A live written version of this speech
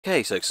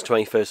Okay, so it's the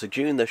 21st of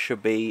June, there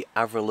should be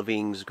Avril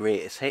Lavigne's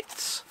greatest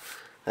hits.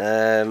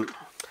 And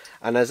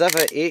as ever,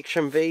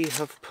 HMV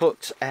have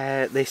put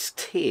this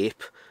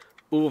tape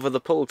over the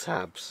pull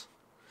tabs.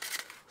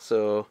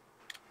 So,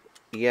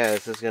 yeah,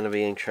 this is going to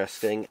be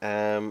interesting.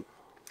 I'm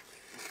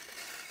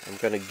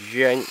going to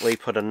gently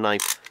put a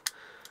knife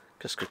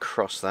just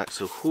across that,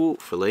 so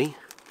hopefully...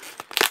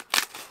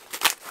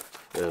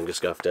 I'm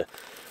just going to have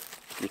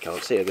to... You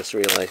can't see, I just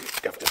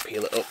realised I have to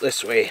peel it up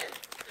this way.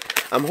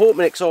 I'm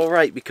hoping it's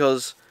alright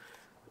because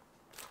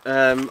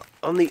on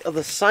the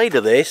other side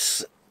of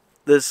this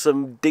there's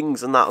some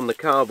dings and that on the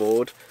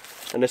cardboard,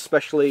 and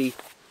especially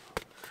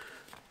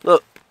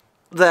look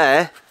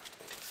there,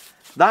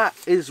 that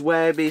is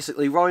where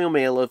basically Royal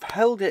Mail have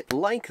held it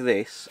like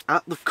this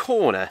at the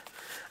corner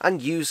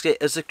and used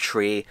it as a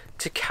tray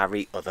to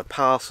carry other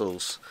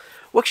parcels,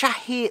 which I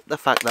hate the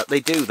fact that they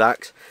do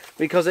that,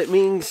 because it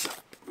means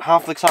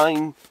half the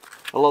time,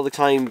 a lot of the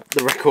time,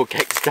 the record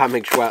gets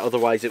damaged where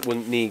otherwise it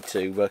wouldn't need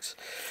to. But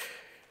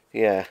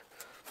yeah,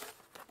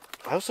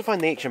 I also find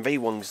the HMV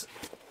ones,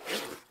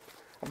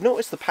 I've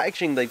noticed the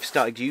packaging they've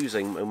started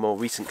using in more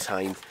recent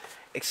time,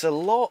 it's a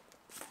lot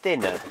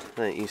thinner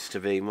than it used to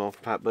be, more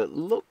compact, but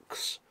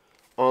looks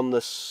on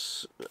the...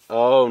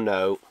 oh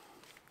no.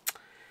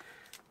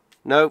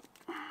 Nope.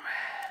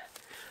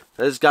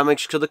 There's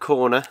damage to the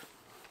corner.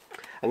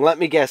 And let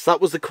me guess,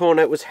 that was the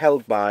corner it was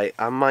held by.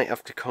 I might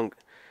have to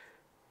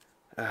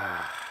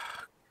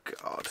ah,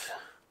 God.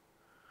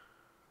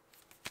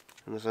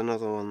 And there's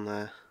another one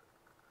there.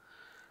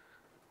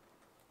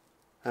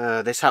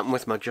 This happened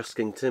with my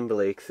Justin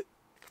Timberlake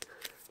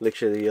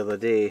literally the other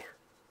day.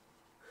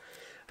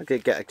 I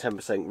did get a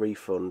 10%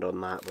 refund on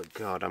that, but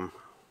God,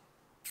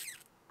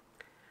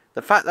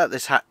 the fact that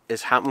this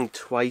has happened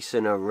twice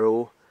in a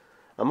row,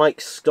 I might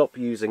stop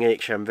using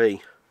HMV.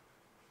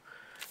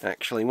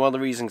 Actually, one of the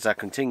reasons I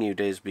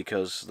continued is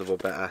because they were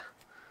better.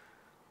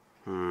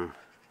 I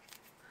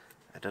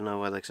don't know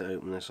whether to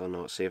open this or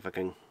not. See if I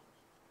can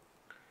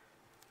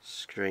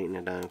straighten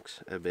it out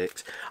a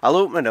bit. I'll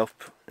open it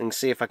up and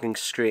see if I can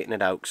straighten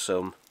it out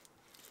some.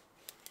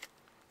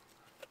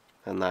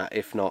 And that,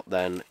 if not,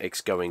 then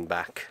it's going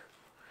back.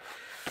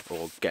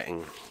 Or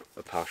getting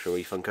a partial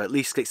refund. At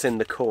least it's in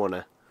the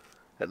corner.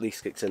 At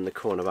least it's in the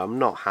corner, but I'm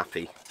not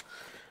happy.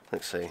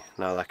 Let's see.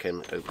 Now I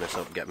can open this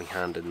up and get my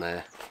hand in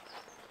there.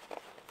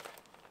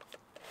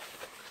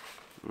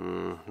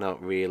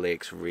 Not really.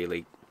 It's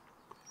really...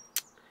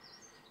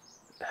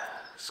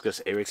 it's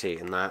just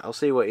irritating that. I'll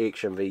see what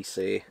HMV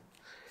say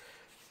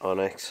on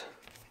it.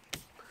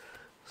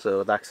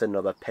 So that's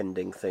another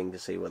pending thing to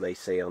see what they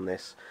say on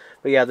this.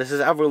 But yeah, this is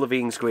Avril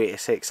Lavigne's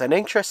greatest hits. And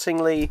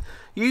interestingly,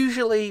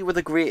 usually with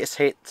the greatest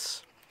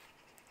hits,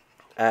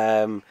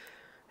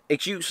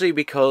 it's usually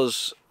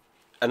because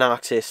an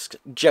artist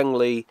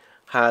generally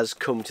has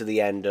come to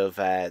the end of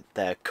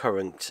their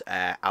current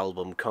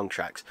album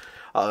contract.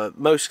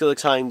 Most of the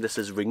time this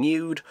is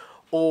renewed,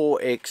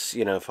 or it's,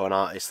 you know, for an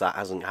artist that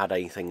hasn't had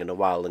anything in a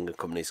while, and the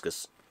company's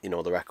just, you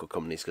know, the record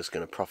company's just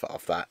going to profit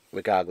off that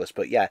regardless.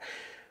 But yeah,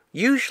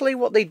 usually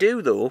what they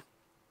do though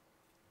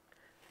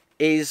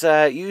is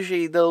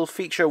usually they'll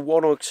feature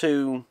one or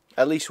two,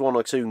 at least one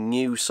or two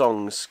new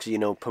songs to, you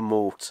know,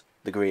 promote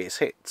the greatest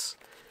hits.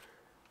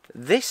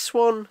 This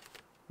one,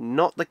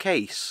 not the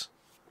case,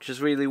 which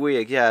is really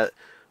weird. Yeah,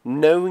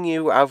 no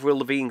new Avril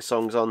Lavigne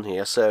songs on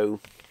here.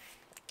 So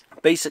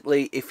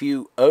basically, if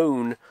you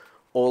own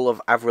all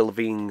of Avril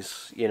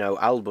Lavigne's, you know,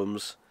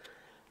 albums,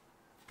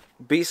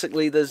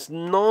 basically there's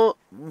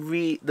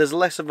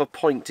less of a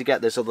point to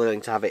get this other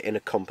than to have it in a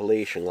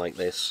compilation like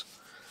this.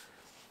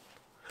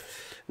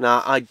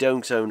 Now, I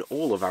don't own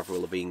all of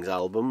Avril Lavigne's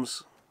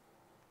albums.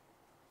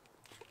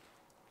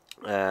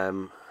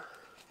 Well,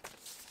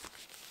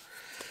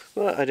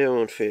 I don't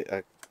want to...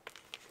 I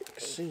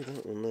see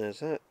that one there, is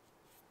that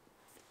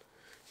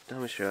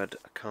damage shard?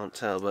 I can't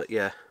tell, but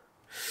yeah.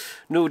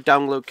 No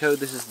download code.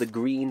 This is the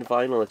green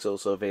vinyl. It's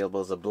also available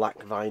as a black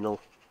vinyl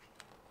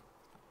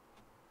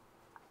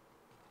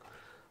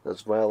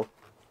as well.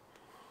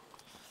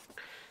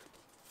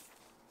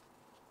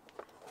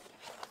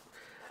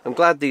 I'm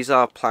glad these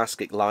are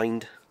plastic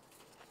lined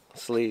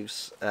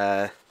sleeves,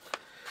 so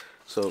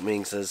it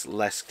means there's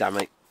less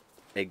damage.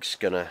 It's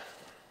gonna...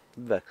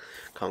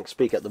 can't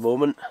speak at the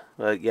moment.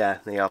 Yeah,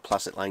 they are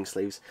plastic lined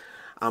sleeves.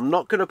 I'm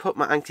not going to put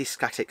my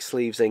anti-static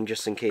sleeves in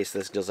just in case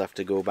this does have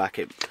to go back.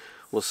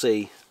 We'll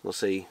see. We'll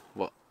see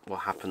what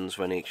happens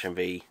when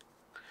HMV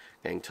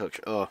get in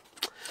touch. Oh,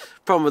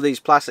 problem with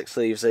these plastic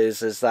sleeves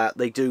is that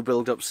they do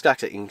build up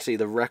static. You can see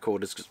the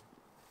record is just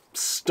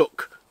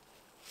stuck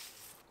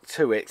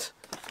to it.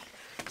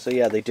 So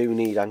yeah, they do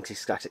need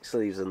anti-static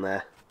sleeves in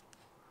there.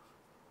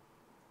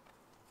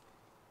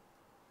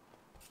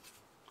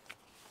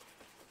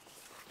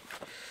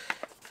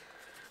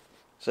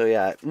 So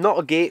yeah, not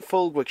a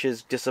gatefold, which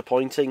is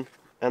disappointing,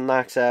 and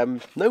that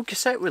no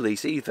cassette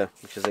release either,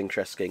 which is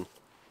interesting.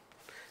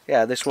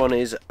 Yeah, this one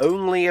is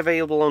only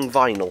available on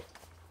vinyl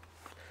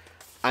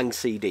and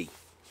CD.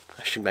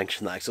 I should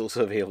mention that it's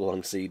also available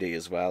on CD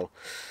as well.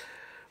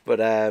 But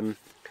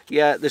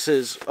yeah, this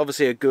is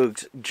obviously a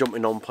good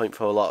jumping on point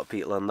for a lot of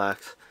people on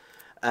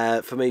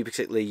that. For me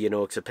particularly, you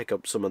know, to pick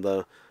up some of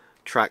the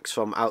tracks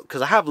from out,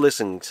 because I have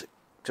listened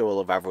to all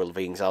of Avril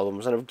Lavigne's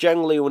albums, and I've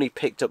generally only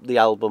picked up the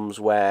albums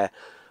where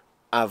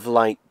I've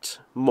liked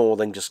more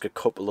than just a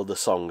couple of the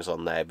songs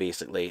on there.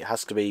 Basically, it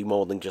has to be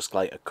more than just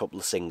like a couple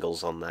of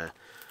singles on there.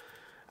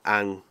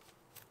 And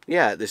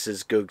yeah, this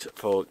is good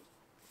for,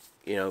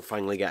 you know,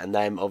 finally getting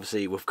them.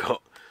 Obviously, we've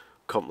got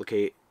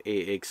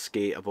Complicated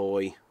Skater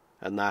Boy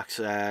and that.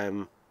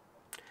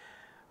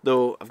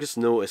 Though I've just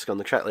noticed on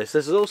the track list,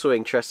 this is also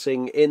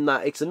interesting in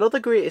that it's another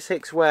greatest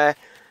hits where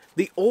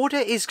the order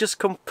is just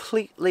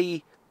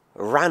completely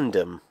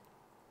random.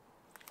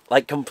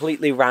 Like,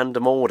 completely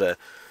random order.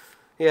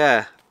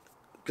 Yeah,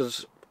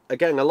 because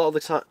again, a lot of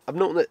the time,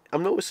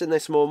 I'm noticing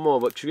this more and more,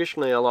 but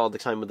traditionally a lot of the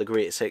time with the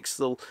greatest hits,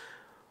 they'll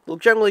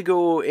generally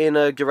go in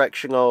a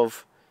direction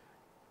of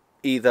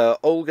either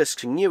oldest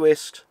to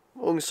newest,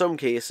 or in some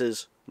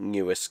cases,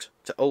 newest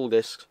to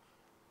oldest.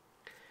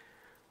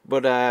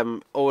 But,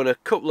 or in a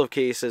couple of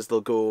cases,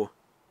 they'll go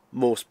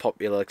most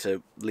popular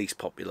to least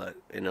popular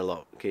in a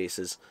lot of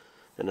cases,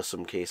 in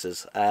some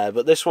cases.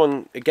 But this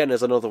one, again,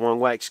 is another one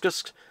where it's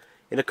just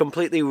in a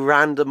completely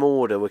random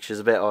order, which is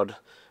a bit odd.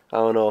 I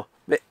don't know.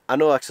 I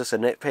know that's just a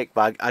nitpick,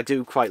 but I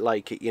do quite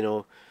like it, you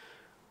know,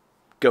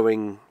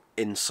 going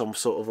in some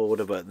sort of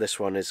order, but this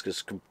one is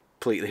just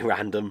completely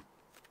random.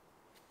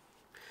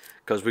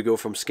 Because we go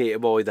from Skater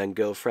Boy, then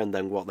Girlfriend,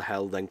 then What the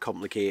Hell, then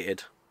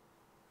Complicated.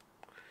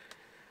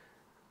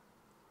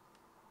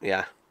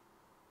 Yeah.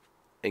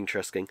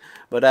 Interesting.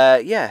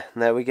 But, yeah,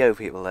 there we go,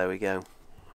 people, there we go.